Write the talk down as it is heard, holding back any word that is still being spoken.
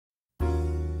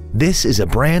This is a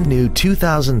brand new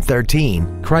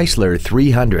 2013 Chrysler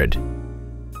 300.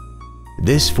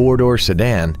 This four-door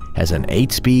sedan has an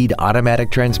 8-speed automatic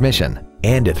transmission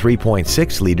and a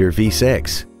 3.6-liter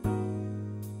V6.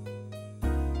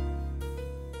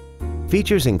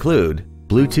 Features include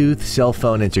Bluetooth cell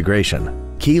phone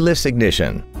integration, keyless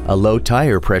ignition, a low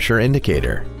tire pressure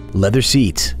indicator, leather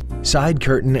seats, side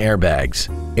curtain airbags,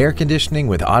 air conditioning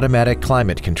with automatic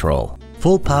climate control,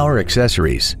 full power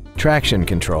accessories, traction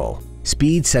control,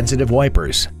 speed-sensitive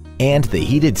wipers, and the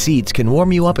heated seats can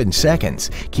warm you up in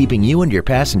seconds, keeping you and your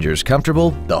passengers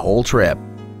comfortable the whole trip.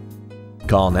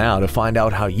 Call now to find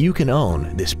out how you can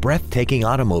own this breathtaking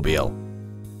automobile.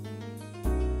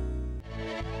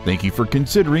 Thank you for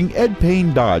considering Ed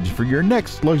Payne Dodge for your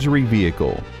next luxury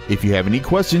vehicle. If you have any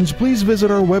questions, please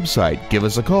visit our website, give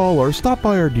us a call, or stop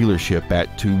by our dealership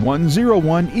at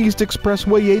 2101 East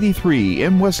Expressway 83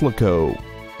 in Weslaco.